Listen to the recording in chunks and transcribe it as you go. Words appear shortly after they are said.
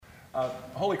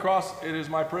Holy Cross, it is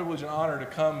my privilege and honor to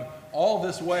come all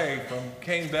this way from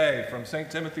Cane Bay, from St.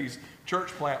 Timothy's church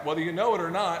plant. Whether you know it or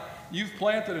not, you've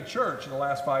planted a church in the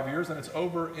last 5 years, and it's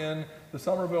over in the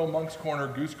Somerville, Moncks Corner,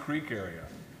 Goose Creek area.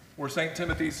 We're St.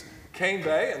 Timothy's Cane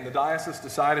Bay, and the diocese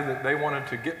decided that they wanted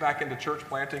to get back into church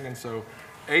planting, and so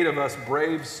 8 of us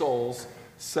brave souls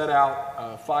set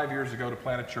out 5 years ago to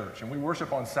plant a church. And we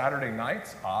worship on Saturday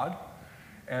nights, odd.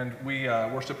 And we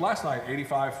worshiped last night.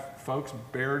 85 folks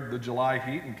bared the July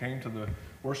heat and came to the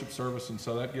worship service, and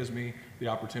so that gives me the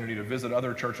opportunity to visit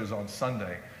other churches on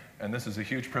Sunday. And this is a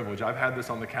huge privilege. I've had this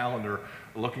on the calendar,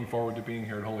 looking forward to being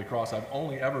here at Holy Cross. I've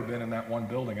only ever been in that one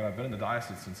building, and I've been in the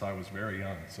diocese since I was very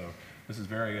young. So this is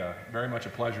very much a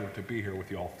pleasure to be here with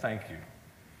you all. Thank you.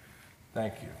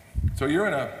 Thank you. So you're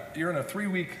in a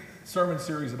 3-week sermon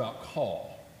series about call.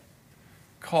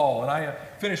 And I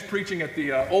finished preaching at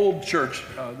the old church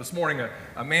this morning.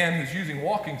 A man who's using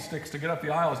walking sticks to get up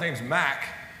the aisle. His name's Mac.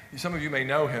 Some of you may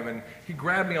know him. And he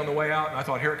grabbed me on the way out, and I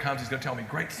thought, here it comes. He's going to tell me,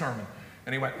 great sermon.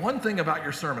 And he went, one thing about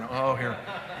your sermon. Oh, here.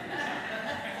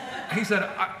 He said,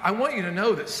 I want you to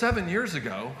know that 7 years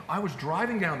ago, I was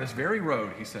driving down this very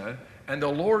road, he said, and the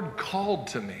Lord called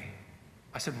to me.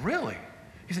 I said, really?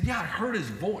 He said, yeah, I heard his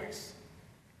voice.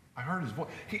 I heard his voice.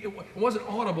 It wasn't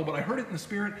audible, but I heard it in the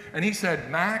spirit. And he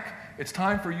said, Mac, it's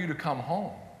time for you to come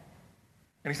home.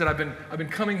 And he said, I've been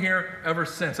coming here ever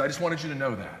since. I just wanted you to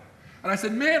know that. And I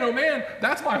said, man, oh man,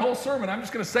 that's my whole sermon. I'm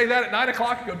just going to say that at 9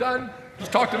 o'clock and go, done.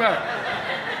 Just talked him out.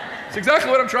 It's exactly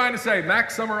what I'm trying to say.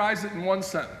 Mac summarized it in one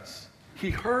sentence. He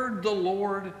heard the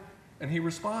Lord and he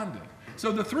responded.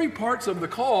 So the 3 parts of the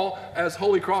call, as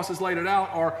Holy Cross has laid it out,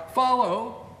 are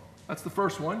follow. That's the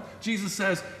first one. Jesus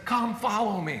says, come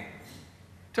follow me.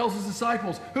 Tells his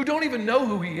disciples, who don't even know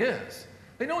who he is.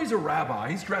 They know he's a rabbi.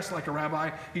 He's dressed like a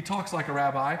rabbi. He talks like a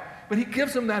rabbi. But he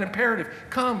gives them that imperative,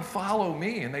 come follow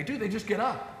me. And they do. They just get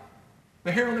up.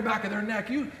 The hair on the back of their neck,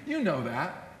 you know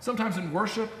that. Sometimes in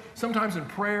worship, sometimes in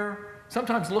prayer,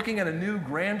 sometimes looking at a new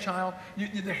grandchild.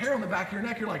 The hair on the back of your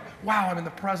neck, you're like, wow, I'm in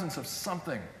the presence of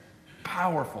something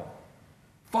powerful.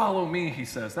 Follow me, he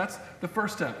says. That's the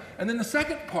first step. And then the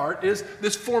second part is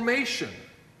this formation.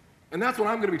 And that's what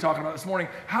I'm going to be talking about this morning,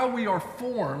 how we are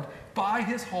formed by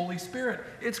his Holy Spirit.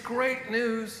 It's great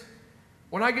news.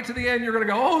 When I get to the end, you're going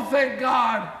to go, oh, thank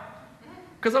God.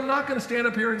 Because I'm not going to stand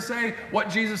up here and say what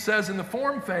Jesus says in the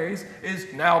form phase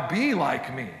is, now be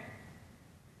like me.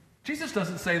 Jesus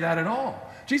doesn't say that at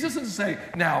all. Jesus doesn't say,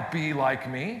 now be like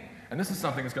me. And this is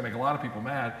something that's going to make a lot of people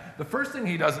mad. The first thing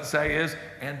he doesn't say is,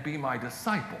 and be my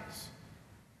disciples.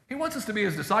 He wants us to be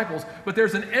his disciples, but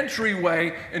there's an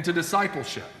entryway into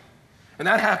discipleship. And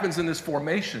that happens in this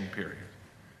formation period.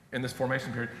 And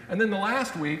then the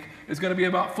last week is going to be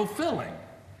about fulfilling.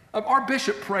 Our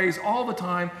bishop prays all the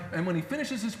time, and when he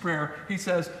finishes his prayer, he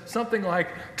says something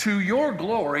like, to your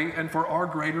glory and for our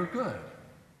greater good.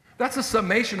 That's a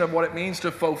summation of what it means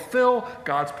to fulfill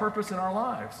God's purpose in our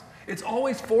lives. It's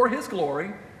always for his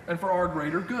glory and for our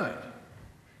greater good.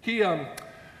 He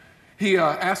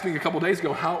asked me a couple days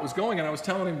ago how it was going, and I was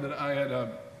telling him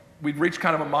that we'd reached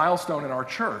kind of a milestone in our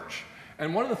church.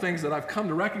 And one of the things that I've come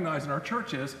to recognize in our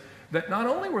church is that not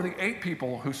only were the 8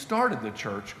 people who started the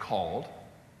church called,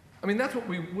 I mean, that's what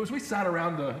we sat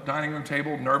around the dining room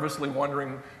table nervously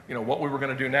wondering, what we were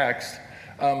going to do next.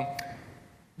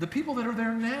 The people that are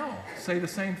there now say the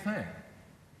same thing.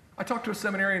 I talked to a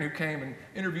seminarian who came and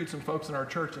interviewed some folks in our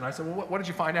church, and I said, well, what did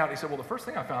you find out? He said, well, the first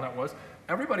thing I found out was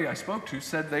everybody I spoke to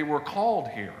said they were called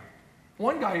here.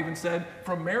 One guy even said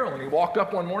from Maryland. He walked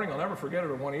up one morning, I'll never forget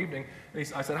it, or one evening, and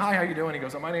I said, hi, how you doing? He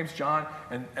goes, my name's John,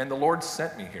 and the Lord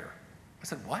sent me here. I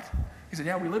said, what? He said,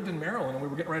 yeah, we lived in Maryland, and we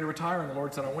were getting ready to retire, and the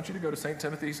Lord said, I want you to go to St.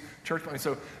 Timothy's church. And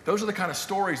so those are the kind of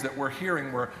stories that we're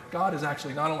hearing where God is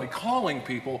actually not only calling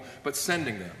people, but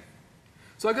sending them.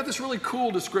 So I got this really cool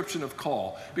description of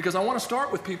call, because I want to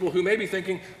start with people who may be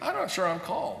thinking, I'm not sure I'm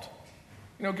called.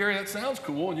 Gary, that sounds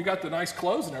cool, and you got the nice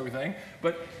clothes and everything,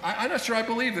 but I'm not sure I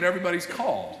believe that everybody's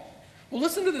called. Well,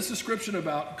 listen to this description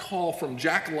about call from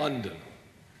Jack London.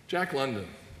 Jack London.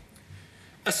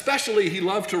 Especially he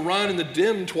loved to run in the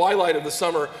dim twilight of the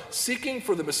summer, seeking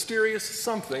for the mysterious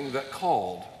something that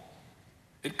called.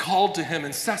 It called to him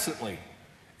incessantly.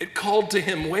 It called to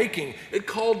him waking. It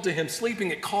called to him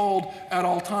sleeping. It called at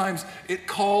all times. It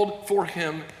called for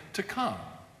him to come.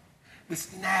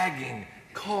 This nagging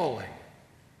calling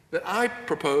that I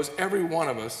propose every one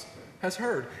of us has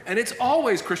heard. And it's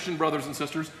always, Christian brothers and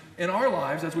sisters, in our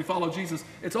lives as we follow Jesus,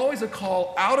 it's always a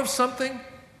call out of something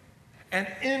and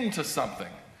into something.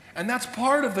 And that's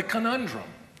part of the conundrum.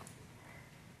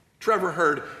 Trevor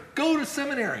heard, go to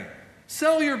seminary.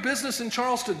 Sell your business in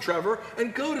Charleston, Trevor,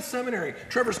 and go to seminary.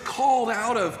 Trevor's called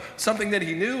out of something that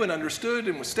he knew and understood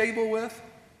and was stable with.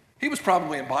 He was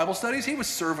probably in Bible studies. He was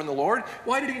serving the Lord.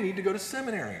 Why did he need to go to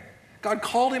seminary? God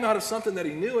called him out of something that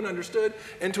he knew and understood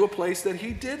into a place that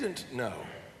he didn't know.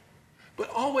 But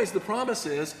always the promise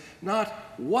is not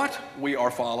what we are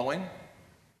following,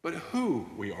 but who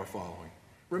we are following.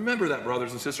 Remember that,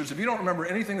 brothers and sisters. If you don't remember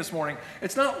anything this morning,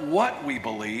 it's not what we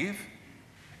believe,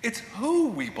 it's who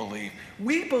we believe.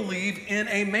 We believe in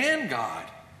a man God.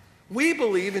 We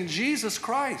believe in Jesus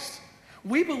Christ.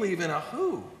 We believe in a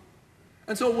who.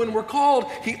 And so when we're called,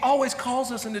 he always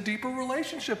calls us into deeper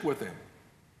relationship with him.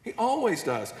 He always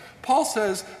does. Paul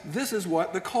says this is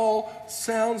what the call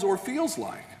sounds or feels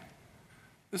like.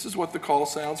 This is what the call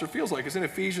sounds or feels like. It's in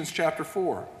Ephesians chapter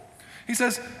 4. He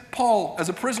says, Paul, as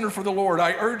a prisoner for the Lord,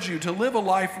 I urge you to live a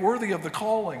life worthy of the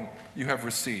calling you have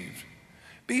received.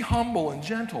 Be humble and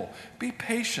gentle. Be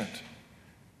patient,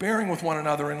 bearing with one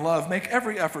another in love. Make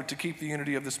every effort to keep the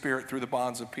unity of the Spirit through the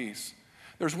bonds of peace.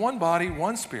 There's one body,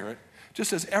 one Spirit,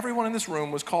 just as everyone in this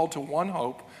room was called to one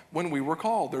hope when we were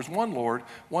called. There's one Lord,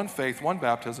 one faith, one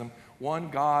baptism, one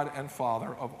God and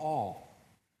Father of all.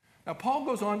 Now, Paul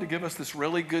goes on to give us this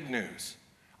really good news.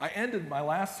 I ended my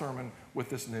last sermon with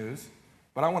this news,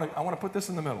 but I want to put this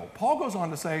in the middle. Paul goes on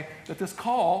to say that this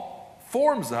call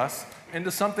forms us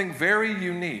into something very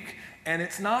unique, and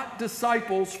it's not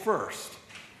disciples first.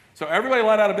 So everybody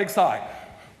let out a big sigh.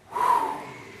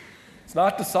 It's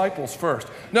not disciples first.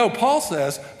 No, Paul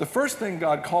says the first thing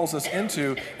God calls us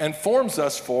into and forms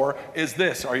us for is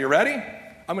this. Are you ready?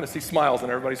 I'm going to see smiles on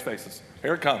everybody's faces.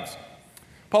 Here it comes.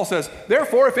 Paul says,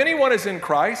 therefore, if anyone is in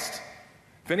Christ,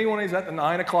 if anyone is at the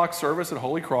 9 o'clock service at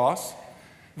Holy Cross,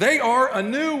 they are a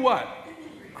new what?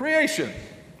 Creation.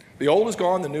 The old is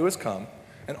gone, the new has come.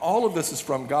 And all of this is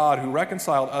from God who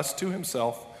reconciled us to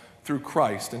himself through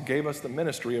Christ and gave us the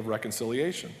ministry of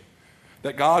reconciliation.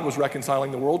 That God was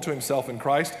reconciling the world to himself in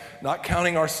Christ, not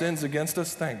counting our sins against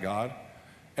us, thank God.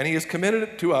 And he has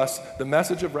committed to us the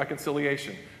message of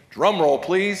reconciliation. Drum roll,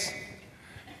 please.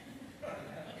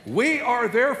 We are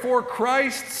therefore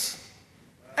Christ's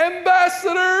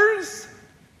ambassadors.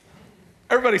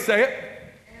 Everybody say it.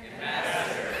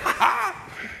 Ambassador.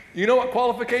 You know what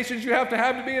qualifications you have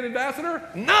to be an ambassador?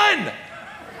 None.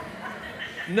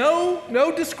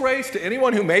 No disgrace to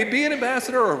anyone who may be an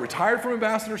ambassador or retired from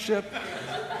ambassadorship.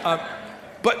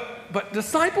 But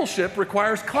discipleship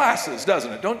requires classes,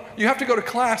 doesn't it? You have to go to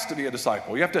class to be a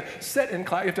disciple. You have to sit in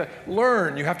class. You have to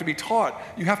learn. You have to be taught.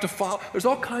 You have to follow. There's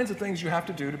all kinds of things you have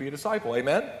to do to be a disciple.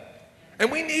 Amen? And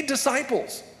we need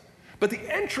disciples. But the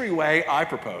entryway, I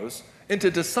propose, into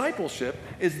discipleship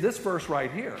is this verse right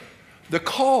here. The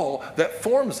call that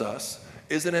forms us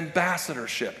is an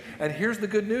ambassadorship. And here's the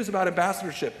good news about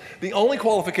ambassadorship. The only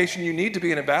qualification you need to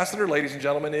be an ambassador, ladies and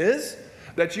gentlemen, is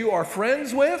that you are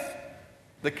friends with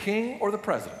the king or the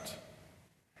president.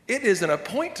 It is an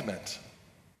appointment.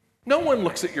 No one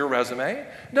looks at your resume.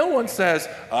 No one says,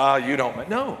 you don't.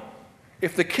 No.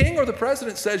 If the king or the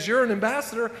president says you're an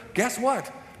ambassador, guess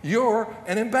what? You're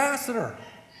an ambassador.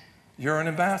 You're an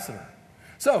ambassador.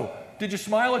 So, did you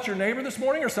smile at your neighbor this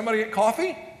morning or somebody at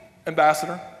coffee?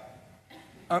 Ambassador.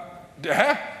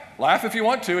 Laugh if you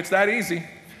want to. It's that easy.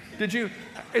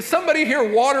 Is somebody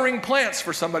here watering plants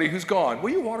for somebody who's gone? Will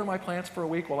you water my plants for a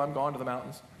week while I'm gone to the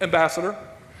mountains? Ambassador.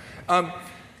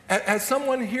 Has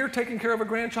someone here taken care of a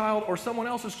grandchild or someone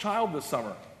else's child this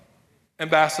summer?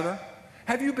 Ambassador.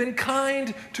 Have you been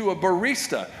kind to a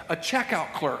barista, a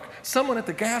checkout clerk, someone at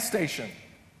the gas station?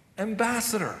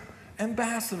 Ambassador.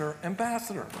 Ambassador.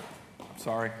 Ambassador.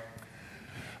 Sorry.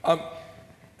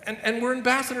 And we're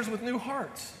ambassadors with new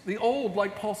hearts. The old,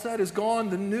 like Paul said, is gone.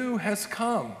 The new has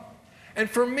come. And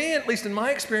for me, at least in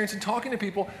my experience in talking to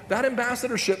people, that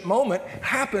ambassadorship moment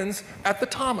happens at the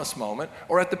Thomas moment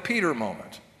or at the Peter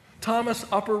moment. Thomas,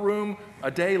 upper room,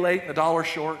 a day late and $1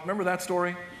 short. Remember that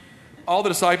story? All the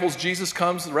disciples, Jesus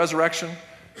comes, the resurrection.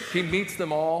 He meets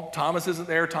them all. Thomas isn't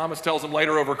there. Thomas tells them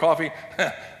later over coffee,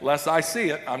 lest I see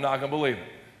it, I'm not going to believe it.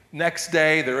 Next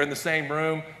day, they're in the same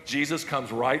room. Jesus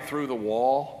comes right through the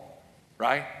wall,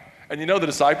 right? And you know the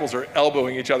disciples are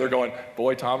elbowing each other going,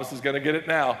 boy, Thomas is going to get it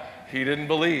now. He didn't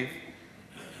believe.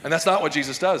 And that's not what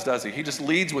Jesus does he? He just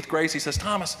leads with grace. He says,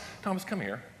 Thomas, come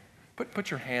here.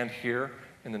 Put your hand here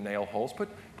in the nail holes.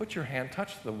 Put your hand,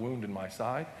 touch the wound in my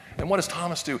side. And what does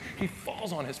Thomas do? He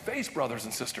falls on his face, brothers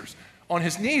and sisters, on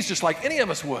his knees just like any of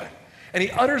us would. And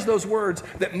he utters those words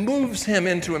that moves him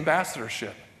into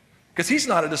ambassadorship. Because he's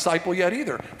not a disciple yet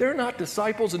either. They're not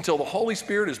disciples until the Holy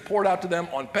Spirit is poured out to them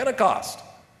on Pentecost.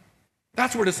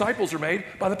 That's where disciples are made,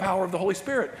 by the power of the Holy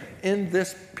Spirit in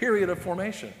this period of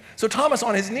formation. So Thomas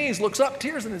on his knees looks up,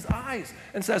 tears in his eyes,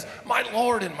 and says, "My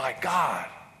Lord and my God,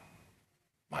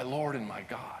 my Lord and my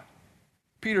God."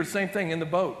 Peter, same thing in the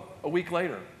boat a week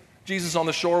later. Jesus on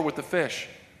the shore with the fish.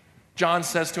 John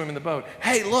says to him in the boat,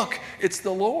 "Hey, look, it's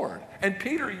the Lord." And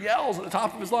Peter yells at the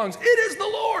top of his lungs, "It is the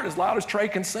Lord," as loud as Trey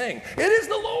can sing. "It is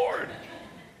the Lord."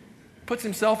 Puts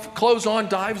himself, clothes on,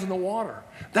 dives in the water.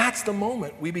 That's the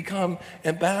moment we become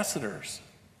ambassadors.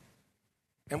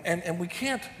 And we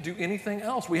can't do anything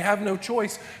else. We have no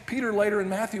choice. Peter later in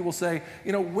Matthew will say,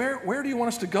 where do you want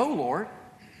us to go, Lord?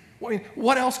 I mean,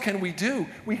 what else can we do?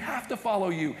 We have to follow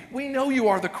you. We know you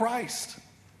are the Christ.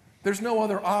 There's no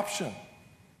other option.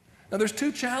 Now, there's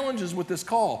two challenges with this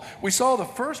call. We saw the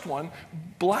first one,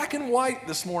 black and white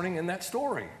this morning in that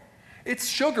story. It's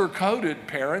sugar-coated,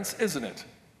 parents, isn't it?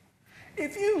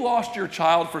 If you lost your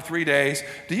child for 3 days,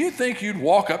 do you think you'd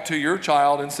walk up to your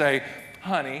child and say,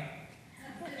 "Honey,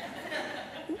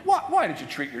 why did you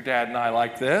treat your dad and I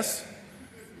like this?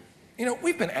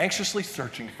 We've been anxiously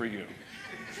searching for you.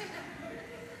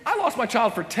 I lost my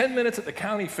child for 10 minutes at the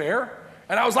county fair,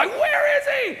 and I was like, where is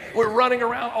he?" We're running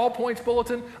around, all points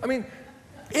bulletin. I mean,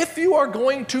 if you are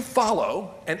going to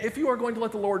follow, and if you are going to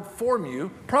let the Lord form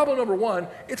you, problem number one,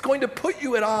 it's going to put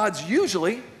you at odds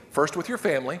usually, first with your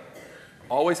family.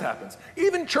 Always happens.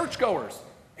 Even churchgoers.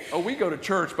 "Oh, we go to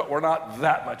church, but we're not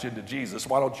that much into Jesus.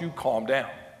 Why don't you calm down?"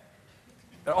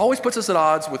 It always puts us at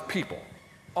odds with people.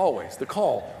 Always. The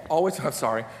call. Always. I'm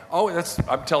sorry. Always.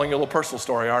 I'm telling you a little personal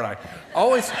story, aren't I?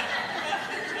 Always.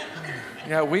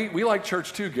 Yeah, we like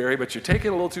church too, Gary, but you take it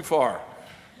a little too far.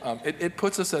 It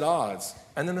puts us at odds.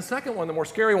 And then the second one, the more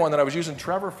scary one that I was using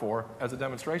Trevor for as a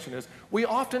demonstration is, we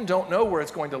often don't know where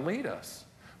it's going to lead us.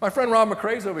 My friend Rob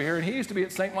McCrae's over here, and he used to be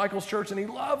at St. Michael's Church, and he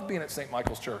loved being at St.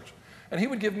 Michael's Church. And he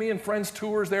would give me and friends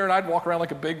tours there, and I'd walk around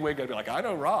like a bigwig. I'd be like, "I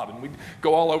know Rob," and we'd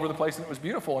go all over the place, and it was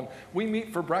beautiful. And we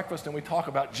meet for breakfast, and we talk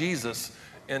about Jesus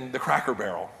in the Cracker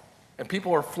Barrel. And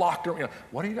people are flocked around.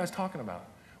 "What are you guys talking about?"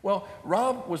 Well,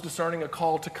 Rob was discerning a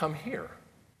call to come here.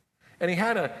 And he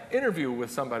had an interview with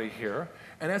somebody here,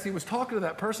 and as he was talking to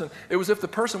that person, it was as if the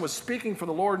person was speaking for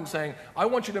the Lord and saying, "I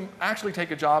want you to actually take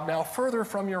a job now further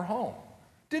from your home."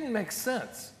 Didn't make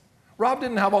sense. Rob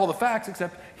didn't have all the facts,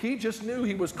 except he just knew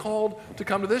he was called to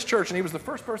come to this church, and he was the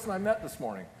first person I met this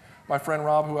morning. My friend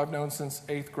Rob, who I've known since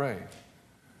 8th grade.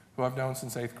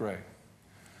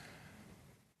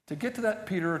 To get to that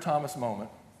Peter or Thomas moment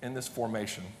in this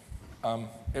formation,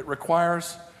 it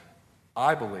requires,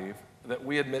 I believe, that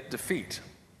we admit defeat,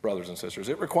 brothers and sisters.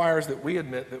 It requires that we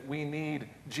admit that we need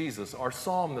Jesus. Our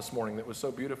psalm this morning that was so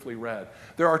beautifully read.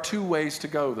 There are two ways to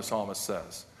go, the psalmist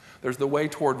says. There's the way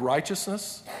toward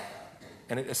righteousness,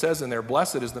 and it says in there,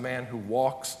 "Blessed is the man who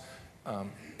walks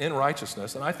in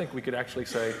righteousness." And I think we could actually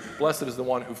say, "Blessed is the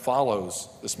one who follows,"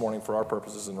 this morning for our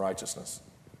purposes, in righteousness.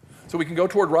 So we can go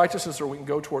toward righteousness or we can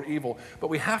go toward evil, but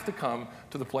we have to come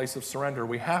to the place of surrender.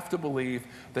 We have to believe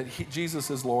that Jesus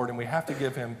is Lord, and we have to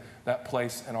give him that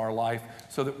place in our life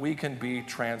so that we can be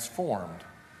transformed.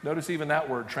 Notice even that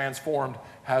word, transformed,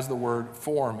 has the word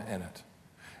form in it.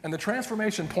 And the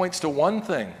transformation points to one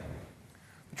thing.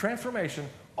 The transformation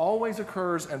always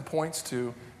occurs and points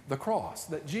to the cross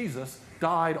that Jesus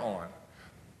died on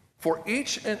for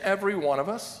each and every one of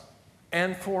us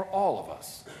and for all of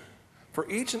us. For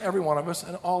each and every one of us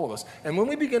and all of us. And when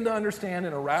we begin to understand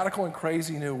in a radical and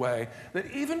crazy new way that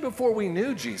even before we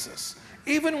knew Jesus,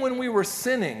 even when we were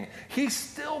sinning, he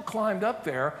still climbed up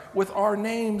there with our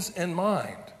names in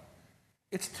mind.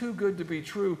 It's too good to be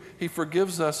true. He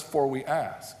forgives us for we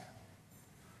ask.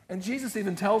 And Jesus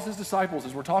even tells his disciples,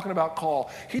 as we're talking about call,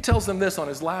 he tells them this on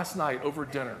his last night over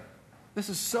dinner. This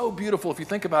is so beautiful if you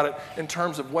think about it in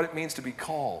terms of what it means to be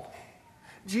called.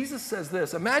 Jesus says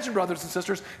this. Imagine, brothers and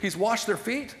sisters, he's washed their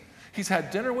feet. He's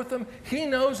had dinner with them. He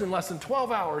knows in less than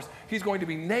 12 hours he's going to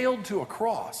be nailed to a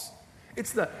cross.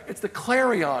 It's the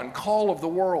clarion call of the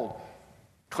world.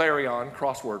 Clarion,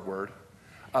 crossword word.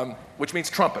 Which means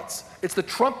trumpets. It's the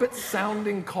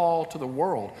trumpet-sounding call to the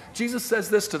world. Jesus says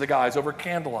this to the guys over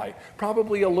candlelight,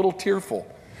 probably a little tearful.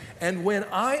 "And when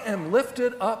I am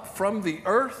lifted up from the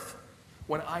earth,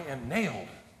 when I am nailed,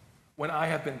 when I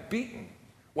have been beaten,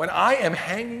 when I am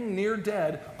hanging near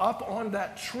dead up on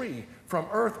that tree from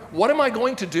earth, what am I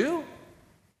going to do?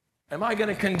 Am I going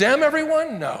to condemn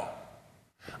everyone? No.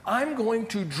 I'm going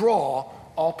to draw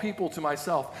all people to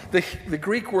myself." The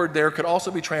Greek word there could also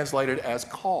be translated as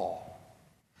call.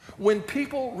 When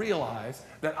people realize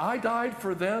that I died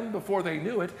for them before they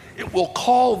knew it, it will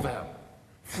call them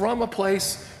from a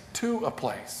place to a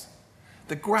place.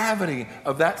 The gravity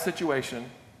of that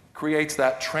situation creates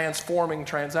that transforming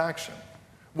transaction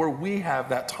where we have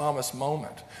that Thomas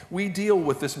moment. We deal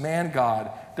with this man God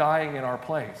dying in our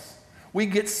place. We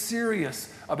get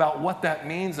serious about what that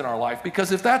means in our life,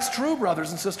 because if that's true, brothers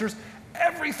and sisters,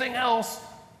 everything else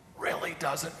really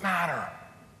doesn't matter.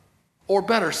 Or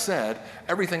better said,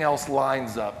 everything else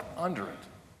lines up under it.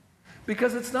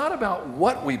 Because it's not about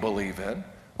what we believe in,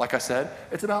 like I said,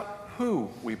 it's about who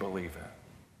we believe in.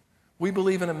 We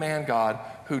believe in a man God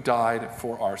who died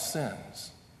for our sins.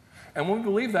 And when we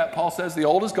believe that, Paul says the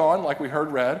old is gone, like we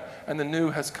heard read, and the new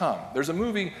has come. There's a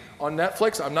movie on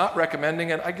Netflix. I'm not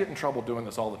recommending it. I get in trouble doing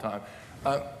this all the time.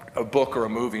 A book or a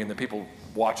movie, and then people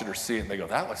watch it or see it, and they go,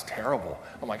 that looks terrible.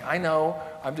 I'm like, I know.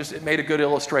 It made a good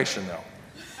illustration, though.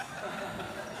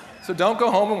 So don't go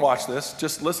home and watch this.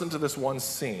 Just listen to this one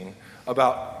scene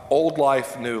about old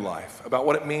life, new life, about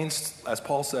what it means, as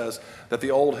Paul says, that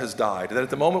the old has died, that at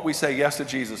the moment we say yes to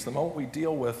Jesus, the moment we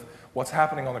deal with what's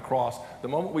happening on the cross, the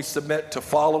moment we submit to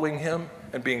following him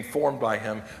and being formed by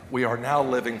him, we are now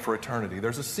living for eternity.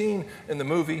 There's a scene in the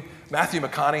movie, Matthew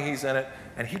McConaughey's in it,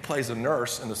 and he plays a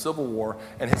nurse in the Civil War,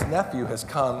 and his nephew has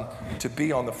come to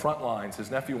be on the front lines.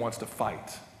 His nephew wants to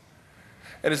fight.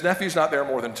 And his nephew's not there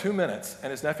more than 2 minutes,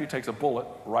 and his nephew takes a bullet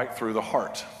right through the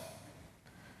heart.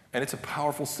 And it's a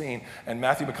powerful scene. And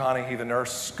Matthew McConaughey, the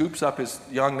nurse, scoops up his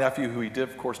young nephew, who he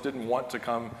of course didn't want to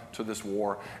come to this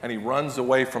war, and he runs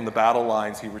away from the battle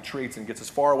lines. He retreats and gets as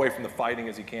far away from the fighting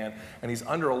as he can, and he's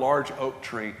under a large oak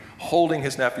tree holding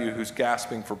his nephew, who's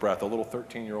gasping for breath, a little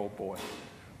 13-year-old boy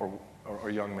or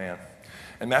young man.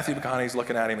 And Matthew McConaughey's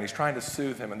looking at him, and he's trying to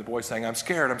soothe him, and the boy's saying, I'm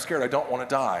scared, I don't want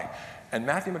to die. And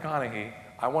Matthew McConaughey,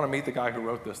 I want to meet the guy who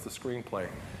wrote this, the screenplay.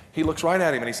 He looks right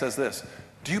at him and he says this,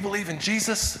 do you believe in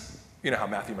Jesus? You know how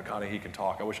Matthew McConaughey can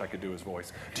talk. I wish I could do his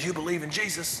voice. Do you believe in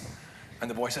Jesus? And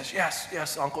the boy says,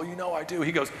 yes, uncle, you know I do.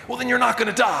 He goes, well, then you're not going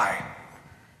to die.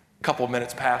 A couple of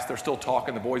minutes pass, they're still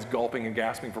talking. The boy's gulping and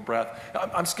gasping for breath.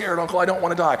 I'm scared, uncle, I don't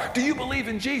want to die. Do you believe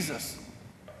in Jesus?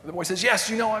 The boy says,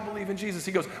 yes, you know I believe in Jesus.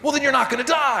 He goes, well, then you're not going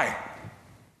to die.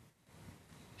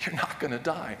 You're not going to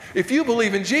die. If you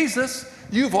believe in Jesus,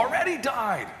 you've already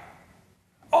died.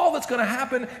 All that's going to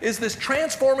happen is this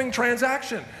transforming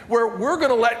transaction where we're going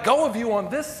to let go of you on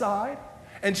this side,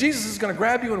 and Jesus is going to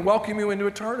grab you and welcome you into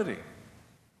eternity.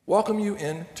 Welcome you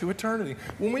into eternity.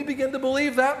 When we begin to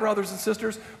believe that, brothers and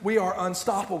sisters, we are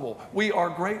unstoppable. We are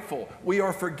grateful. We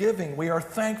are forgiving. We are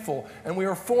thankful. And we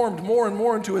are formed more and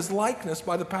more into his likeness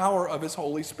by the power of his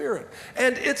Holy Spirit.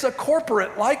 And it's a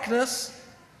corporate likeness.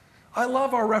 I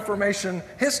love our Reformation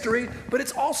history, but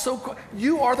it's also,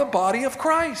 you are the body of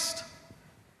Christ.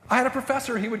 I had a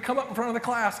professor, he would come up in front of the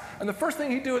class, and the first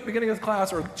thing he'd do at the beginning of the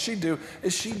class, or she'd do,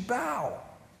 is she'd bow.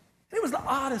 And it was the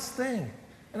oddest thing.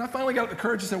 And I finally got up the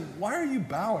courage to say, why are you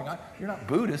bowing? You're not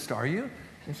Buddhist, are you?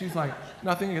 And she's like,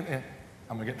 nothing, I'm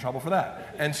going to get in trouble for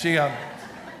that. And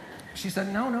she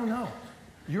said, no,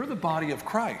 you're the body of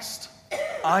Christ.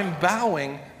 I'm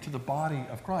bowing to the body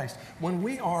of Christ. When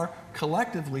we are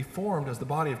collectively formed as the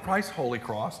body of Christ's Holy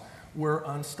Cross, we're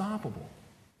unstoppable.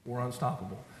 We're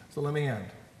unstoppable. So let me end.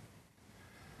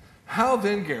 How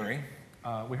then, Gary,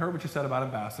 we heard what you said about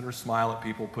ambassadors, smile at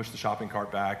people, push the shopping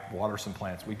cart back, water some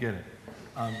plants. We get it.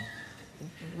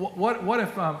 What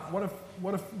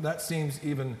if that seems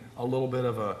even a little bit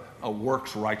of a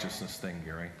works righteousness thing,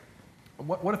 Gary?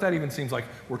 What if that even seems like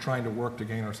we're trying to work to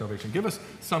gain our salvation? Give us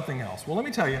something else. Well, let me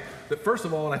tell you that first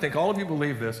of all, and I think all of you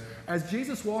believe this, as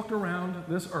Jesus walked around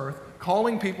this earth,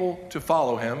 calling people to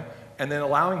follow him, and then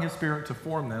allowing his Spirit to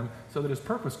form them so that his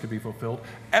purpose could be fulfilled,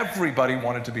 everybody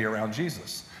wanted to be around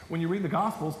Jesus. When you read the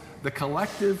Gospels, the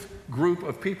collective group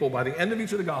of people by the end of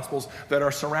each of the Gospels that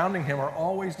are surrounding him are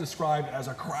always described as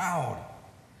a crowd.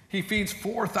 He feeds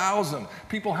 4,000.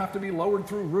 People have to be lowered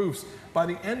through roofs. By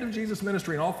the end of Jesus'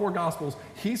 ministry in all 4 Gospels,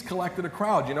 he's collected a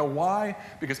crowd. You know why?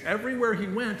 Because everywhere he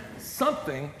went,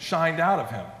 something shined out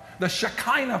of him. The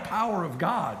Shekinah power of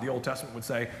God, the Old Testament would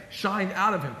say, shined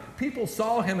out of him. People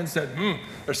saw him and said,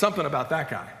 there's something about that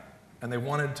guy. And they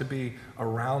wanted to be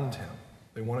around him.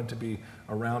 They wanted to be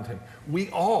around him. We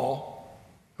all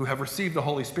who have received the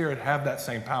Holy Spirit have that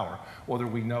same power, whether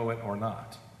we know it or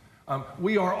not.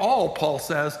 We are all, Paul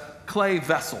says, clay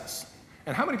vessels.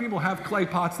 And how many people have clay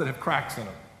pots that have cracks in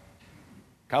them?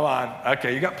 Come on.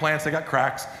 Okay, you got plants, they got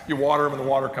cracks. You water them and the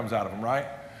water comes out of them, right?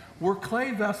 We're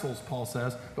clay vessels, Paul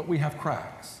says, but we have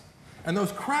cracks. And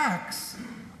those cracks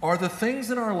are the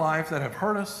things in our life that have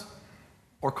hurt us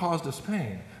or caused us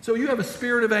pain. So you have a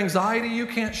spirit of anxiety you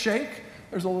can't shake,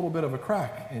 there's a little bit of a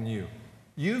crack in you.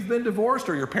 You've been divorced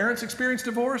or your parents experienced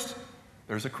divorce,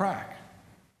 there's a crack.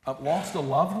 Lost a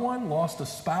loved one, lost a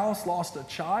spouse, lost a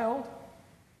child,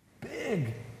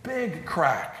 big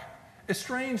crack.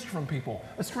 estranged from people,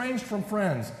 estranged from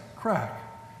friends, crack.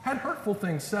 Had hurtful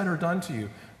things said or done to you,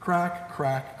 crack,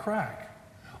 crack, crack.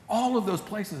 All of those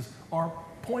places are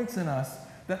points in us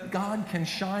that God can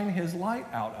shine his light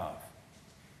out of.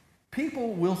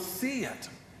 People will see it.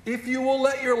 If you will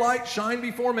let your light shine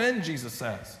before men, Jesus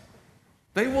says.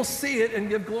 They will see it and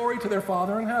give glory to their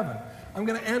Father in heaven. I'm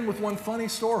going to end with one funny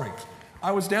story.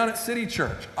 I was down at City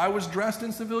Church. I was dressed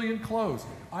in civilian clothes.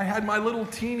 I had my little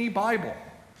teeny Bible,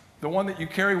 the one that you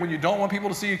carry when you don't want people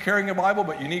to see you carrying a Bible,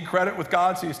 but you need credit with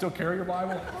God, so you still carry your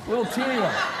Bible. Little teeny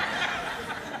one.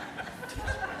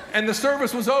 And the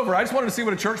service was over. I just wanted to see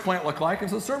what a church plant looked like. And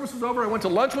so the service was over. I went to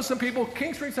lunch with some people,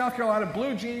 King Street, South Carolina,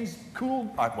 blue jeans, cool,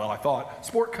 I thought,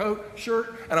 sport coat,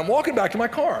 shirt. And I'm walking back to my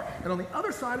car. And on the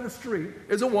other side of the street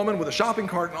is a woman with a shopping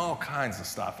cart and all kinds of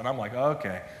stuff. And I'm like,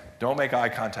 okay, don't make eye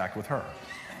contact with her.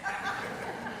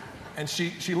 And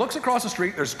she looks across the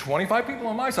street. There's 25 people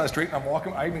on my side of the street. And I'm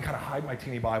walking. I even kind of hide my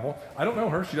teeny Bible. I don't know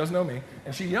her. She doesn't know me.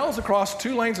 And she yells across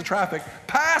 2 lanes of traffic,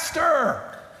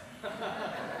 "Pastor!"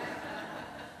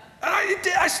 And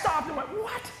I stopped and went,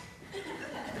 "What?"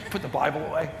 Put the Bible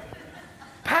away.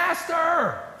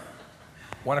 "Pastor!"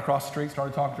 Went across the street,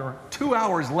 started talking to her. 2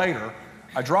 hours later,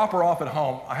 I drop her off at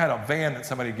home. I had a van that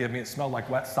somebody gave me. It smelled like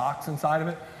wet socks inside of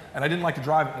it. And I didn't like to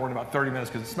drive it more than about 30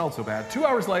 minutes because it smelled so bad. 2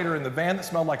 hours later, in the van that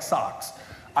smelled like socks,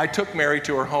 I took Mary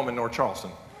to her home in North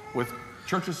Charleston with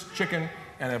church's chicken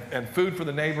and food for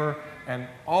the neighbor and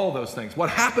all those things. What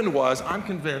happened was, I'm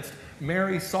convinced,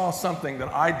 Mary saw something that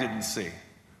I didn't see.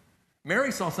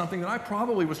 Mary saw something that I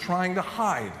probably was trying to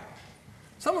hide.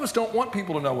 Some of us don't want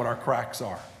people to know what our cracks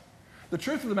are. The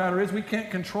truth of the matter is we can't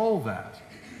control that.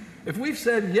 If we've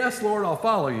said, "Yes, Lord, I'll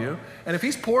follow you," and if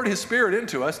he's poured his Spirit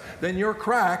into us, then your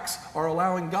cracks are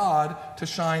allowing God to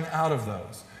shine out of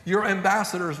those. You're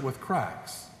ambassadors with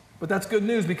cracks. But that's good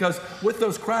news, because with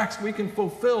those cracks, we can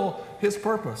fulfill his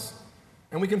purpose.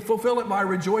 And we can fulfill it by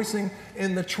rejoicing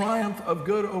in the triumph of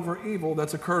good over evil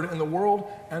that's occurred in the world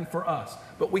and for us.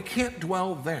 But we can't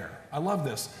dwell there. I love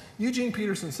this. Eugene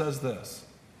Peterson says this.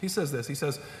 He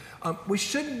says, we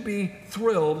shouldn't be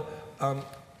thrilled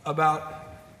about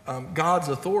God's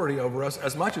authority over us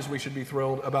as much as we should be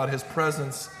thrilled about his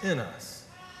presence in us.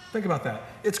 Think about that.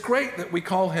 It's great that we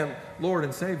call him Lord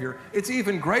and Savior. It's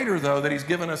even greater, though, that he's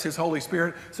given us his Holy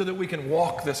Spirit so that we can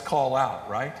walk this call out,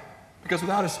 right? Because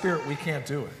without his Spirit, we can't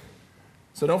do it.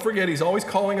 So don't forget, he's always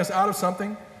calling us out of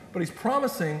something, but he's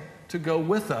promising to go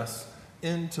with us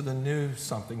into the new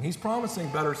something. He's promising,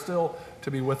 better still,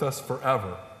 to be with us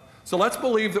forever. So let's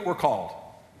believe that we're called.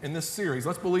 In this series,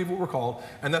 let's believe what we're called,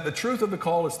 and that the truth of the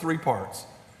call is 3 parts.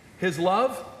 His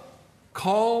love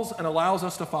calls and allows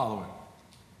us to follow him.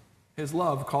 His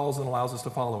love calls and allows us to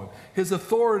follow him. His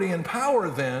authority and power,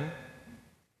 then,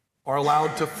 are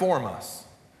allowed to form us.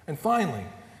 And finally,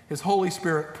 his Holy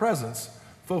Spirit presence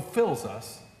fulfills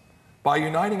us by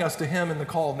uniting us to him in the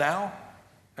call now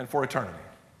and for eternity.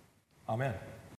 Amen.